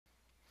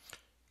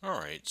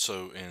Alright,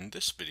 so in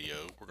this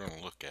video we're going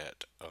to look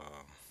at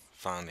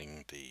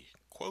finding the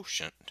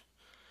quotient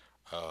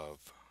of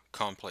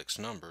complex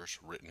numbers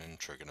written in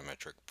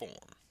trigonometric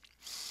form.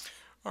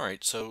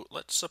 Alright, so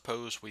let's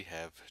suppose we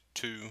have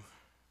two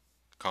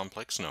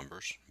complex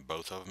numbers,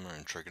 both of them are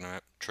in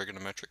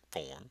trigonometric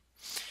form,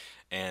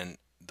 and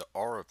the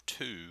r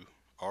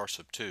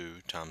sub 2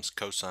 times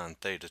cosine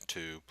theta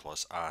 2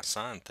 plus I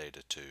sine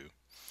theta 2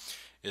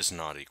 is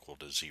not equal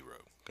to 0,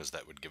 because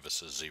that would give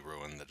us a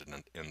 0 in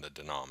the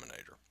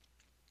denominator.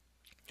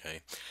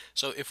 Okay,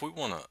 so if we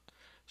want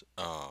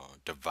to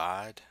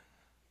divide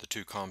the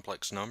two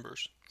complex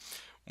numbers,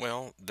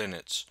 well, then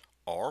it's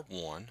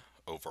r1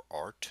 over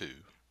r2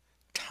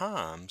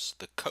 times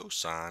the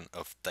cosine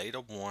of theta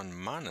 1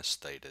 minus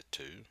theta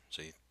 2.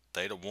 See,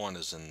 theta 1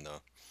 is in the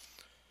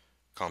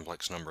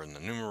complex number in the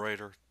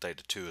numerator,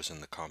 theta 2 is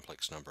in the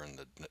complex number in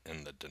the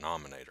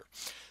denominator.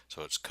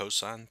 So it's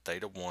cosine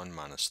theta 1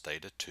 minus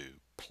theta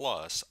 2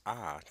 plus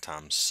I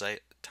times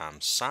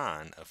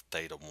sine of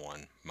theta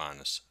 1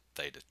 minus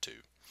theta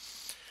 2.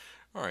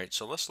 Alright,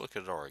 so let's look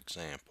at our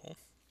example.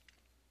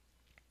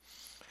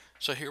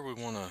 So here we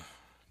want to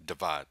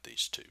divide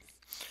these two.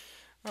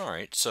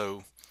 Alright,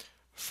 so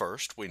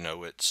first we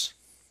know it's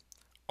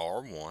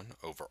r1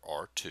 over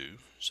r2,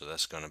 so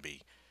that's going to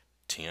be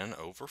 10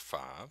 over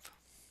 5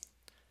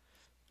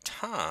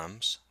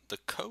 times the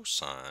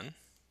cosine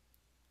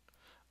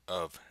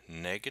of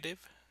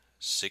negative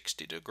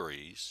 60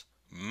 degrees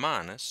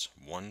minus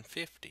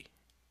 150.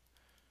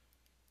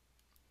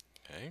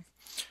 Okay,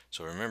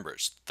 so remember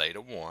it's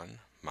theta 1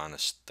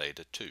 minus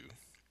theta 2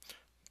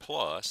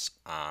 plus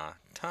I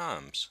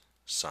times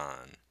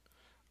sine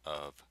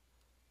of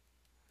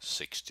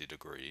 60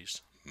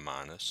 degrees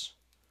minus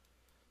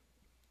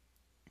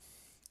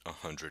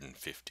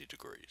 150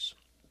 degrees.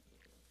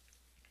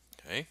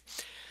 Okay,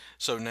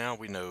 so now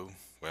we know,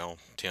 well,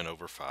 10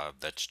 over 5,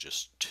 that's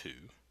just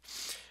 2.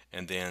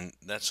 And then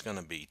that's going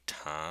to be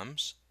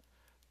times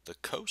the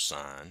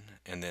cosine,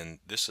 and then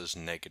this is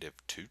negative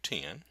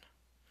 210.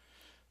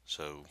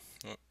 So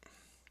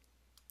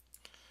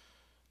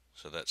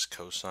that's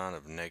cosine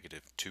of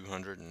negative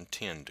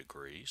 210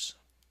 degrees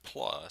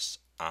plus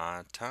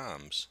I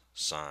times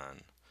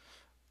sine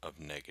of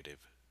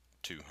negative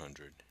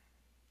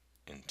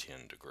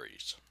 210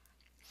 degrees.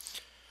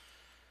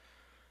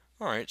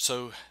 Alright,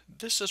 so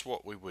this is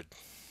what we would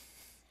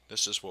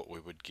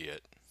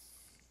get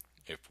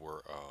if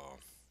we're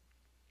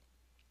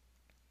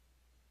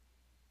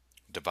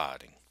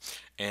dividing.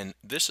 And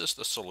this is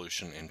the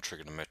solution in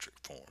trigonometric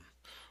form.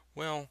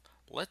 Well,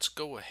 let's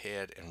go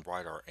ahead and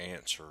write our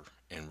answer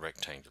in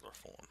rectangular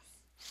form.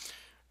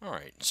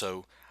 Alright,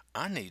 so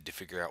I need to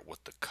figure out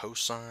what the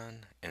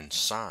cosine and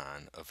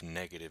sine of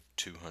negative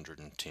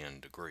 210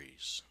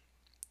 degrees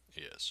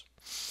is.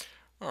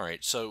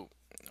 Alright, so,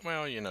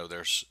 well, you know,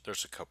 there's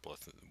a couple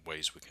of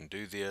ways we can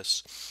do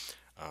this.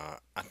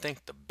 I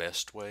think the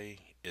best way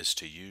is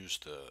to use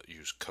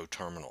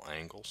coterminal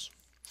angles.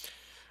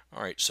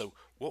 Alright, so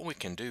what we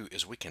can do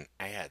is we can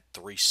add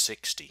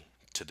 360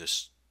 to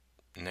this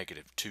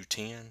negative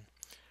 210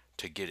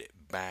 to get it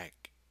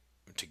back,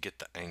 to get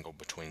the angle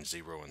between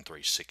 0 and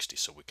 360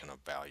 so we can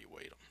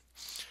evaluate them.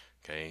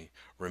 Okay,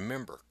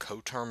 remember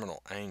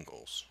coterminal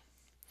angles.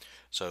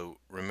 So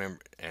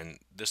remember, and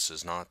this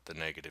is not the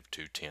negative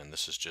 210,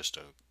 this is just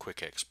a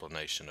quick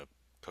explanation of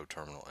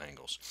coterminal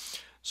angles.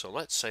 So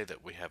let's say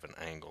that we have an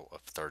angle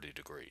of 30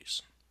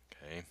 degrees.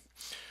 Okay,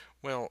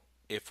 well,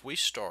 if we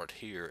start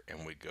here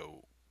and we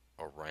go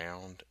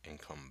around and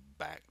come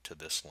back to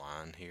this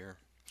line here,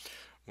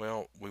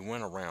 well, we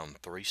went around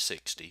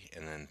 360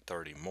 and then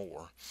 30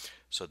 more,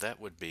 so that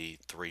would be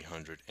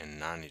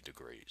 390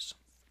 degrees.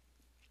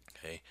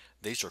 Okay,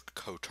 these are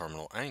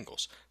coterminal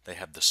angles. They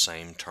have the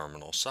same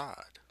terminal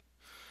side.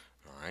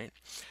 Alright,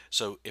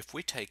 so if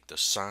we take the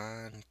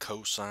sine,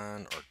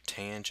 cosine, or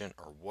tangent,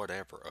 or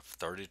whatever of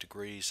 30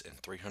 degrees and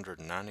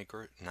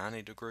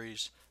 390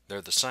 degrees,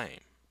 they're the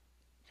same.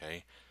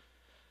 Okay,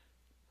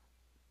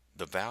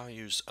 the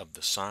values of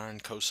the sine,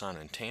 cosine,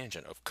 and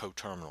tangent of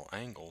coterminal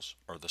angles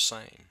are the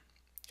same.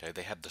 Okay,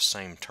 they have the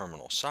same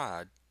terminal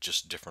side,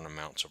 just different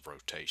amounts of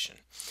rotation.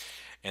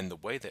 And the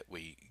way that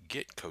we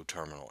get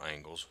coterminal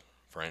angles,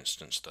 for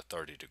instance the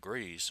 30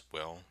 degrees,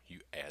 well,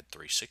 you add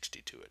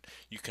 360 to it.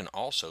 You can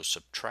also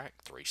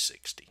subtract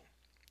 360.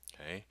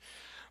 Okay,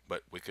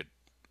 but we could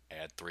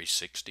add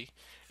 360,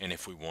 and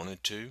if we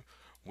wanted to,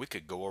 we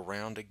could go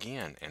around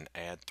again and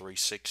add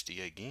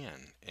 360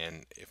 again.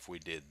 And if we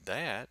did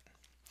that,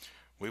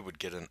 we would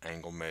get an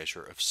angle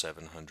measure of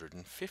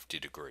 750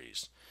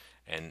 degrees.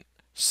 And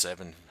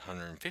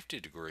 750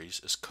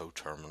 degrees is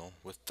coterminal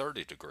with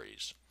 30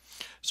 degrees.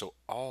 So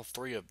all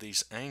three of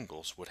these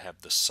angles would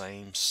have the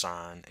same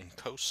sine and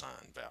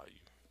cosine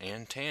value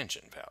and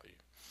tangent value.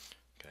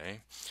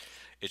 Okay,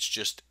 it's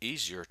just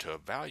easier to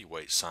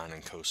evaluate sine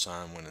and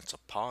cosine when it's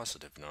a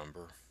positive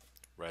number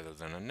rather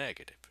than a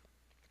negative.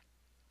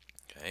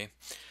 Okay,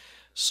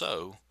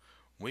 so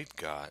we've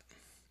got,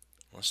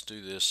 let's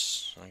do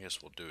this, I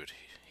guess we'll do it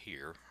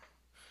here.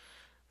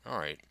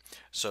 Alright,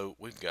 so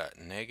we've got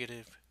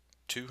negative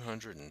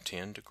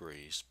 210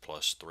 degrees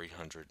plus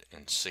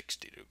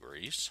 360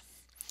 degrees.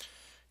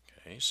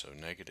 Okay, so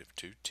negative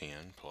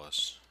 210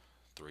 plus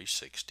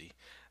 360,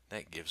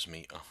 that gives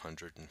me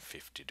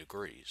 150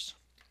 degrees.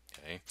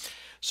 Okay,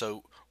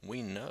 so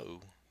we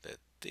know that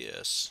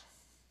this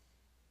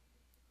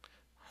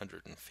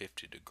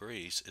 150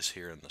 degrees is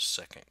here in the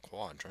second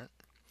quadrant.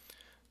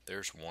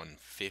 There's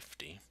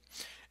 150.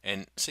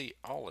 And see,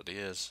 all it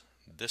is,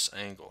 this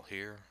angle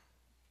here,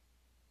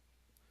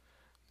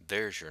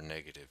 there's your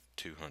negative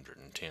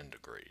 210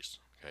 degrees.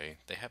 Okay,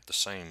 they have the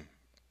same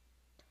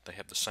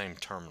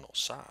terminal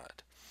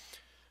side.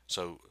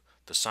 So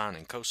the sine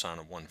and cosine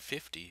of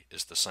 150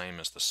 is the same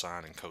as the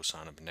sine and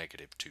cosine of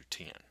negative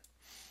 210.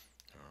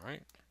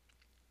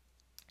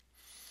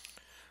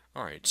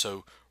 All right,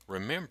 so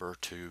remember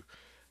to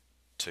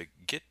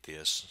get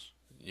this.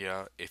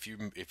 Yeah, if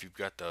you've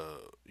got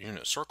the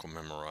unit circle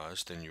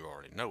memorized, then you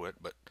already know it,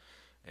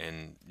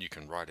 and you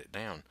can write it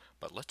down.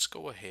 But let's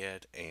go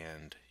ahead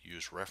and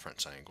use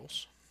reference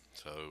angles.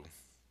 So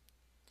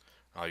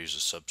I'll use a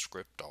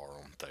subscript r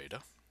on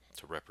theta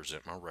to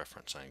represent my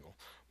reference angle.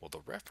 Well, the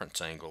reference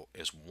angle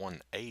is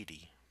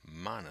 180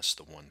 minus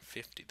the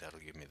 150. That'll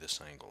give me this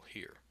angle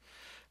here.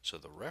 So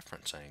the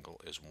reference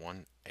angle is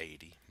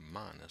 180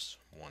 minus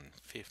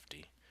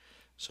 150.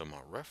 So my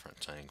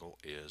reference angle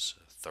is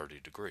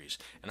 30 degrees.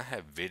 And I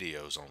have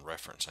videos on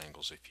reference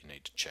angles if you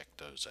need to check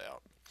those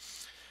out.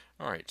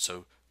 Alright,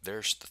 so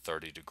there's the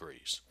 30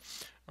 degrees.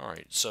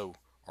 Alright, so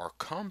our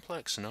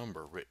complex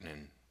number written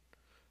in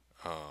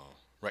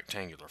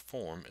rectangular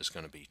form is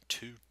going to be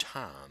 2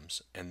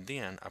 times, and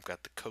then I've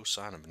got the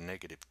cosine of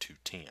negative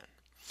 210.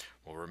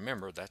 Well,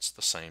 remember, that's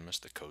the same as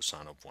the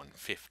cosine of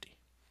 150.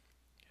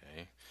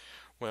 Okay,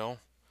 well,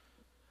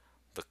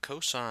 the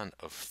cosine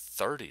of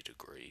 30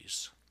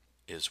 degrees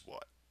is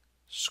what?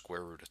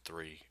 Square root of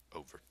 3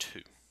 over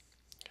 2.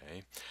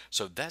 Okay,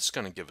 so that's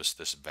going to give us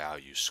this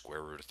value,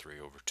 square root of 3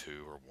 over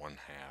 2, or 1/2,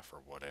 or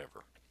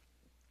whatever.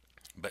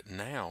 But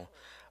now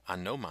I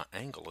know my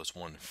angle is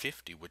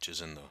 150, which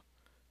is in the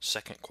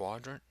second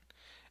quadrant,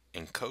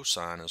 and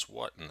cosine is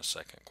what in the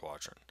second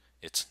quadrant?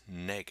 It's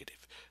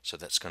negative, so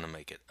that's going to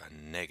make it a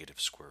negative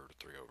square root of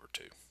 3 over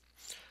 2.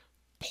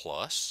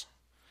 Plus,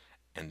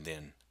 and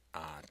then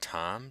I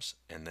times,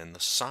 and then the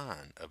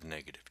sine of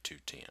negative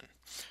 210.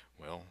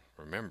 Well,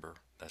 remember,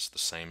 that's the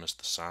same as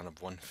the sine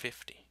of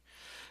 150.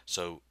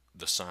 So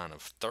the sine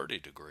of 30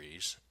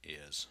 degrees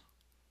is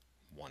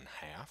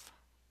 1/2.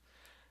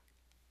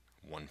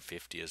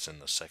 150 is in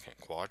the second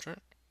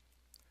quadrant.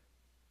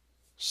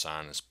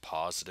 Sine is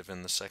positive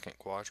in the second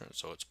quadrant,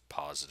 so it's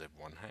positive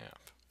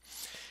 1/2.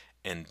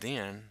 And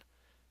then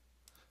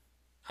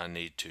I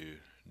need to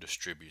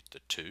distribute the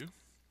 2.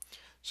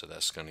 So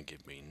that's going to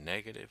give me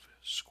negative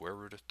square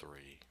root of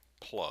 3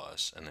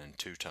 plus, and then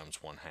 2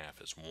 times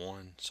 1/2 is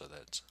 1, so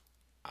that's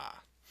I.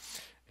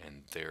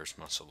 And there's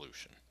my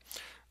solution.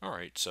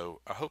 Alright,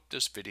 so I hope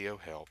this video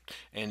helped.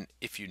 And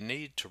if you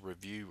need to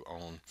review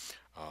on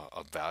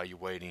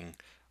evaluating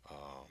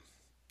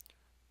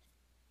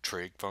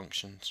trig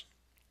functions,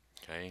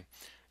 okay,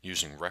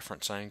 using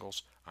reference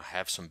angles, I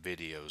have some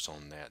videos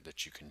on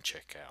that you can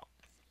check out.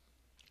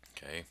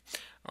 Okay,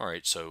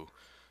 alright, so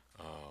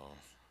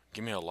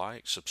give me a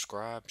like,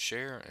 subscribe,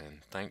 share,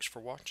 and thanks for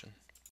watching.